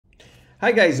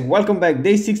Hi guys, welcome back.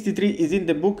 Day 63 is in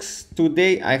the books.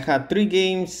 Today I had 3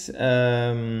 games.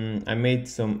 I made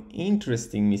some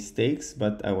interesting mistakes,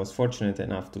 but I was fortunate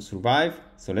enough to survive.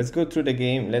 So let's go through the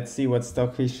game. Let's see what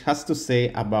Stockfish has to say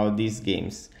about these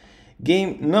games.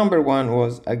 Game number 1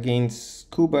 was against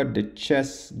Scuba the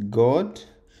Chess God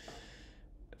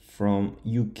from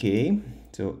UK.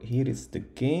 So here is the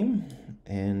game,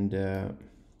 and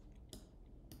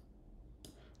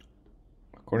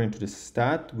according to the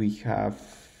stat, we have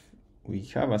a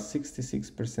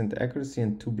 66% accuracy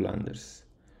and 2 blunders.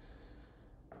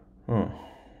 Oh,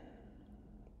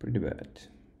 pretty bad.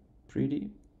 Pretty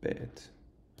bad.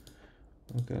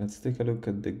 Okay, let's take a look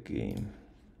at the game.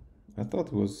 I thought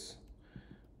it was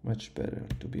much better,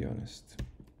 to be honest.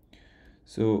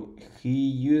 So he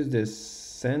used the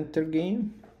center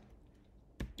game,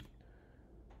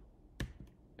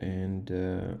 and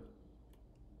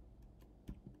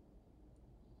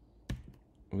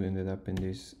we ended up in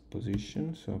this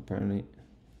position. So apparently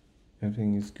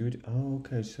everything is good. Oh,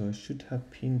 okay, so I should have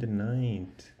pinned the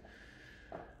knight.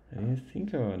 I didn't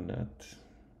think about that.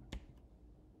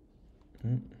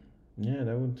 Yeah,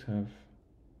 that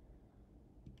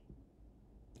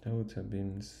would have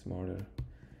been smarter.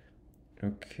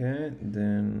 Okay,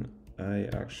 then I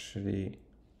actually...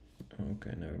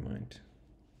 Okay, never mind.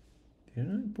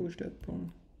 Didn't I push that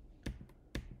pawn?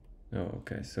 Oh,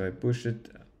 okay, so I pushed it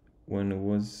when it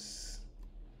was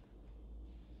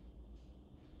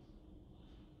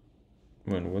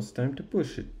time to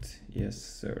push it. Yes,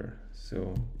 sir.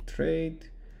 So trade.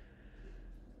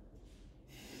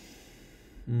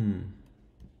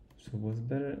 So was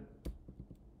better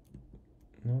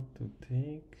not to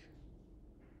take.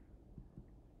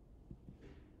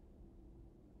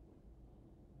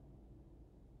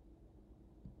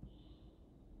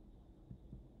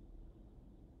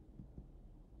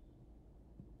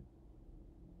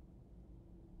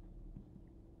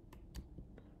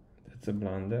 That's a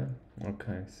blunder.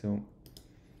 Okay, so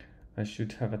I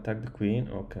should have attacked the queen.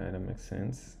 Okay, that makes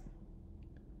sense.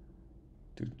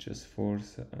 To just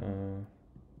force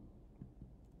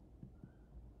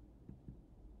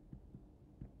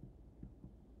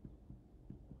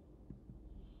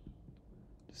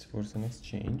an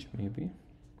exchange, maybe.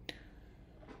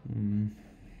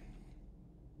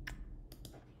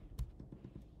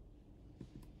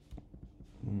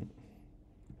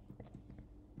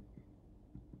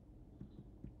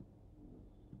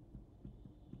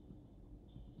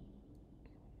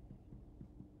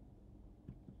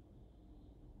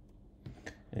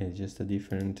 It's just a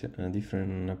different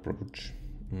approach.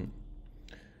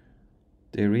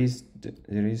 There is,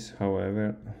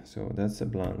 however, so that's a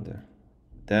blunder.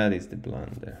 That is the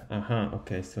blunder.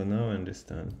 Okay, so now I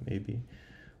understand. Maybe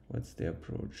what's the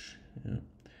approach? Yeah,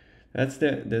 that's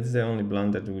the only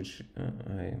blunder which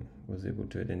I was able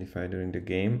to identify during the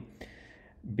game,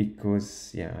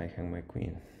 because yeah, I hang my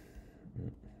queen,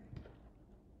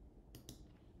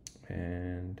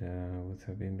 and would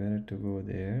have been better to go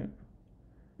there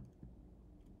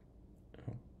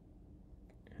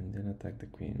and then attack the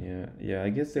queen. Yeah, I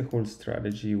guess the whole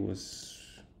strategy was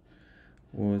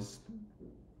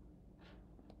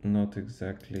not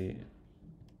exactly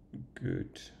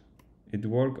good. It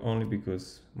worked only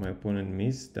because my opponent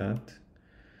missed that.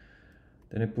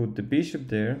 Then I put the bishop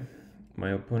there.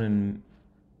 My opponent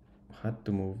had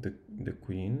to move the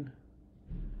queen,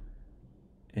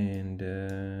 and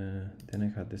then I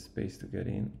had the space to get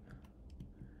in,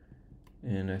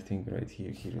 and I think right here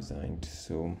he resigned.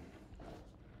 So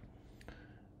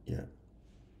yeah,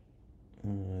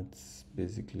 it's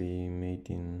basically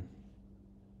mating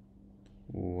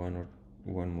one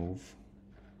move.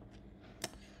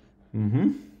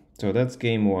 So that's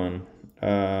game 1.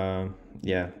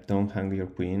 Yeah, don't hang your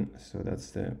queen. So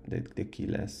that's the key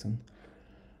lesson.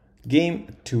 Game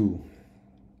 2.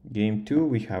 Game 2,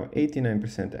 we have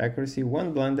 89% accuracy,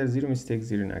 1 blunder, 0 mistakes,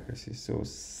 0 inaccuracy. So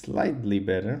slightly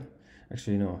better.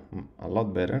 Actually, no, a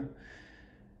lot better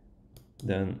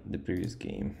than the previous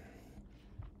game.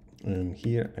 And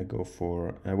here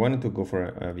I wanted to go for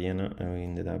a Vienna. I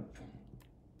ended up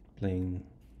playing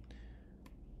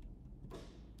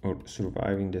or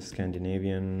surviving the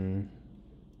Scandinavian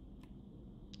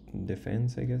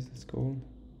defense, I guess it's called.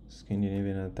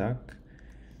 Scandinavian attack.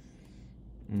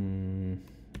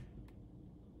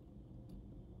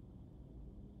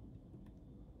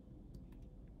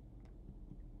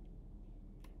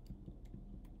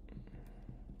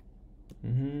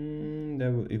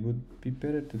 It would be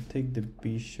better to take the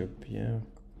bishop. Yeah,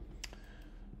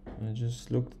 I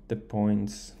just looked at the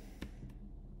points.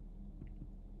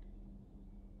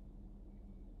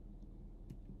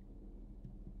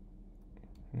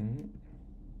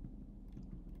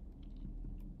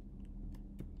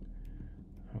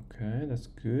 Okay, that's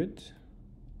good.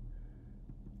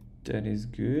 That is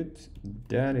good.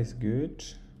 That is good.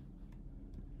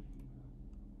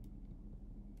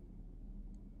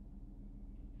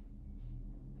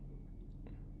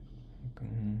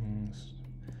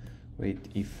 Wait,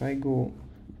 if I go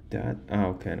that,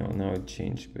 okay, no, now it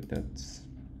changed, but that's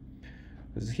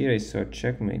because here I saw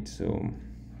checkmate, so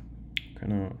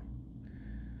kind of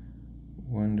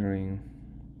wondering.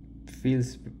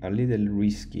 Feels a little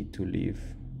risky to leave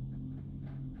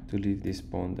this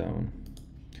pawn down,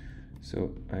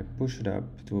 so I push it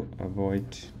up to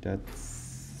avoid that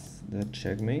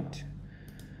checkmate.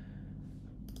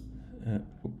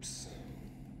 Oops.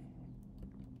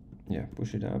 Yeah,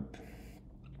 push it up.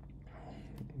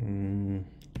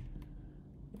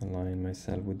 Align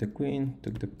myself with the queen,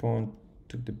 took the pawn,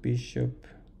 took the bishop,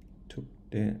 took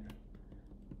the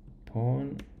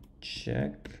pawn,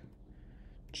 check,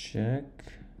 check,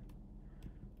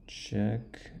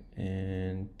 check,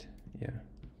 and yeah,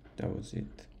 that was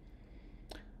it.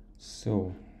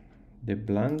 So the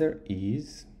blunder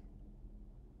is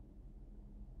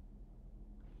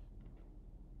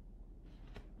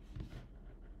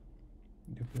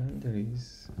the blunder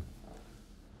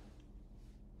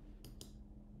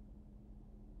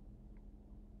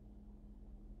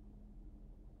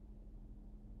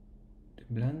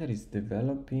is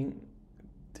developing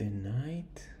the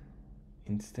knight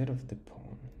instead of the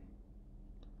pawn.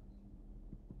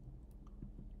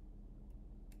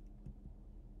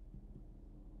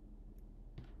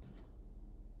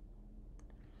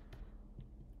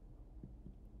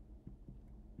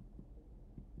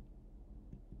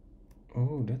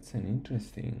 Oh, that's an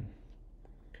interesting.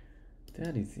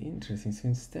 That is interesting. So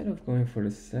instead of going for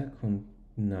the second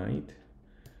knight,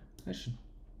 I should,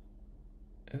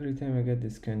 every time I get the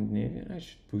Scandinavian, I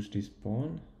should push this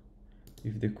pawn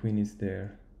if the queen is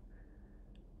there.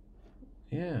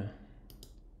 Yeah.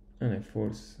 And I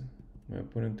force my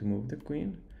opponent to move the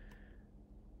queen.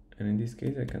 And in this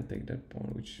case, I can take that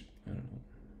pawn, which, I don't know,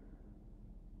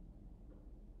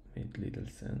 made little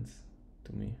sense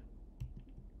to me.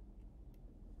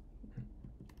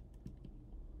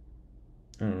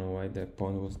 I don't know why that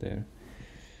pawn was there.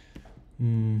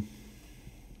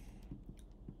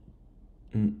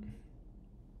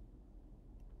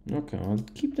 Okay, I'll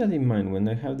keep that in mind when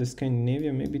I have the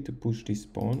Scandinavia, maybe to push this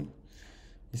pawn.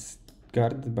 It's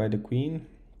guarded by the queen.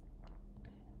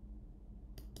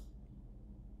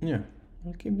 Yeah,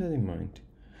 I'll keep that in mind.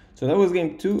 So that was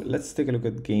game 2. Let's take a look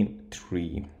at game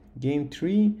 3. Game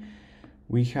 3,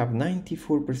 we have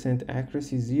 94%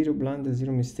 accuracy, 0 blunder,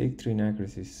 0 mistake, 3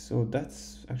 inaccuracies. So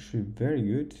that's actually very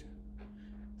good.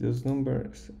 Those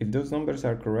numbers, if those numbers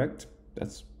are correct,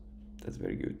 that's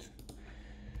very good.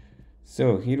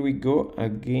 So here we go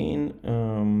again,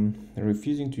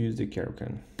 refusing to use the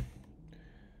Caro-Kann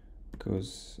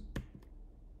because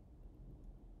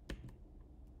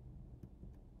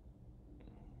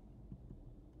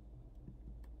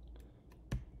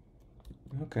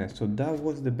okay, so that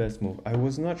was the best move. I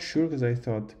was not sure because I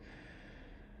thought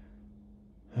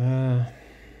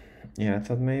yeah, I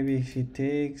thought maybe if he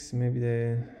takes,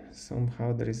 maybe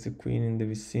somehow there is the queen in the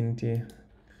vicinity.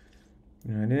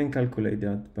 I didn't calculate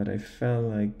that, but I felt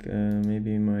like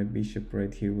maybe my bishop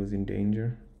right here was in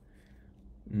danger.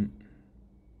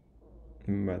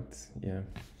 But yeah,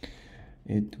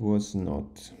 it was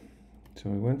not. So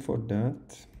I went for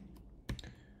that.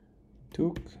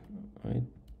 Took.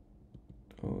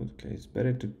 Okay, it's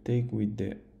better to take with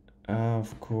the.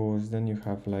 Of course, then you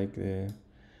have like the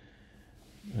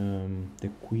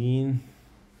queen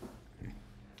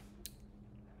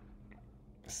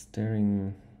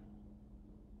staring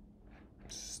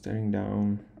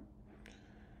down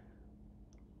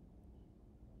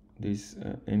this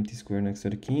empty square next to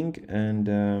the king, and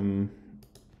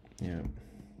yeah,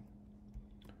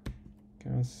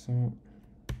 castle.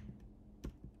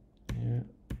 Yeah.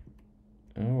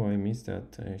 Oh, I missed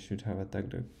that. I should have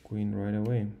attacked the queen right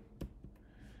away.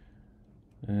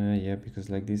 Yeah, because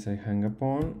like this I hang a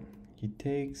pawn, he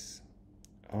takes.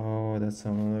 Oh, that's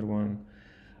another one.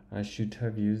 I should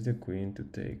have used the queen to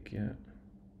take. Yeah,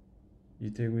 you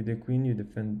take with the queen, you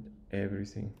defend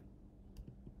everything,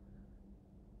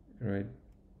 right?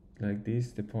 Like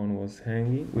this, the pawn was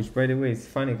hanging, which by the way is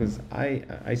funny because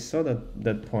I saw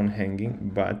that pawn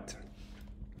hanging, but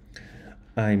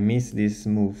I missed this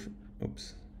move.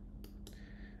 Oops,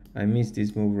 I missed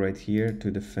this move right here to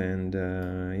defend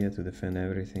yeah, to defend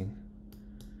everything.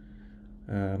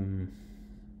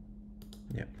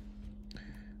 Yeah,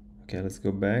 okay, let's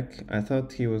go back. I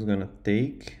thought he was gonna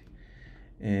take,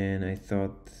 and I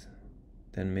thought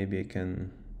then maybe I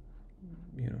can,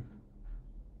 you know,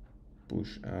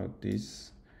 push out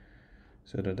this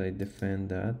so that I defend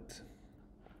that.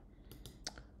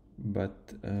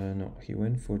 But no, he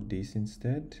went for this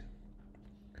instead.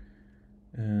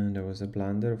 And there was a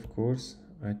blunder, of course.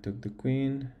 I took the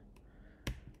queen.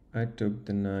 I took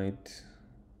the knight,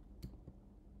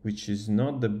 which is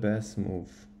not the best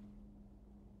move.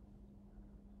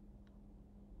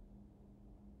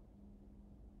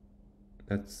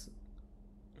 Let's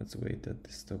wait at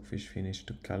the stockfish finish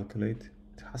to calculate.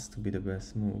 It has to be the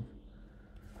best move.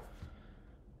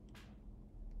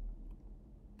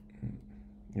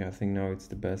 Yeah, I think now it's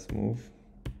the best move.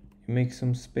 You make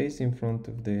some space in front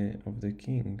of the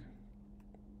king.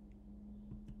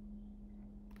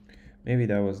 Maybe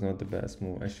that was not the best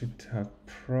move. I should have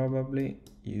probably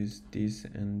used this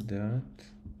and that.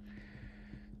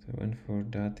 So I went for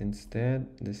that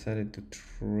instead. Decided to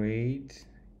trade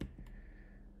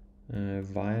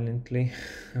violently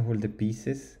all the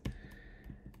pieces.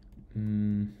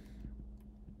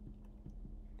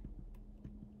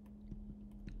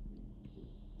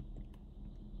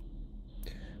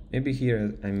 Maybe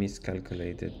here I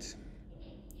miscalculated.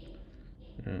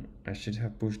 I should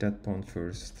have pushed that pawn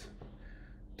first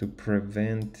to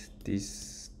prevent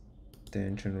this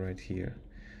tension right here.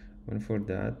 Went for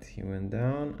that, he went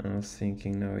down. I was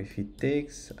thinking now if he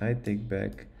takes, I take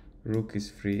back, rook is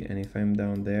free, and if I'm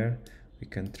down there, we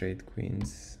can trade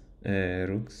queens,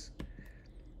 rooks.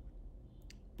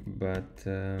 But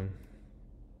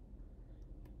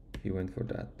he went for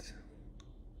that.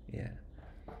 Yeah.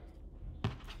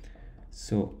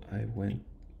 So I went.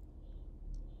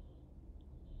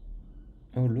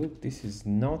 Oh look, this is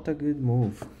not a good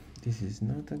move. This is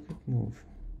not a good move.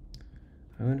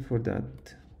 I went for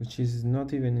that, which is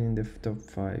not even in the top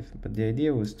 5. But the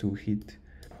idea was to hit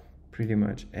pretty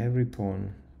much every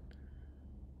pawn.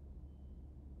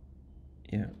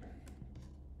 Yeah.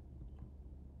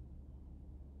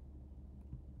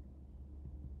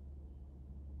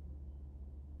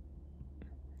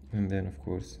 And then of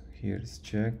course here's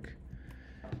check,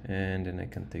 and then I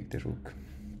can take the rook,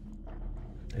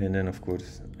 and then of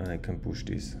course I can push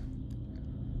this.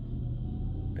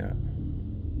 Yeah.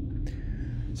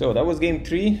 So that was game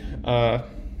 3.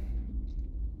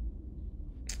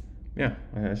 Yeah,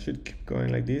 I should keep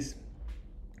going like this.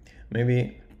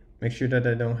 Maybe make sure that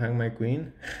I don't hang my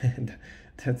queen.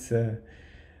 That's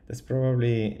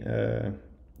probably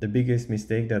the biggest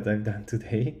mistake that I've done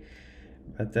today.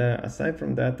 But aside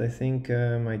from that, I think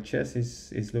my chess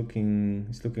is looking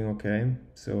okay.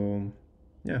 So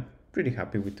yeah, pretty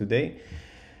happy with today.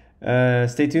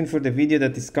 Stay tuned for the video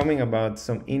that is coming about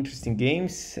some interesting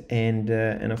games, and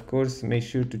of course make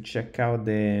sure to check out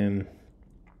the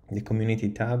community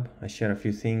tab. I share a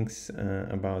few things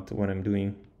about what I'm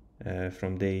doing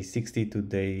from day 60 to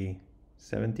day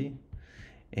 70,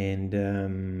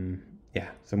 and yeah,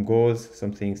 some goals,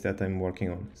 some things that I'm working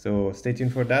on. So stay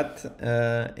tuned for that,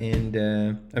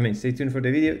 and stay tuned for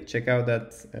the video. Check out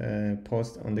that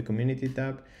post on the community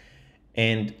tab,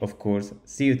 and of course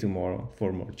see you tomorrow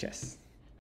for more chess.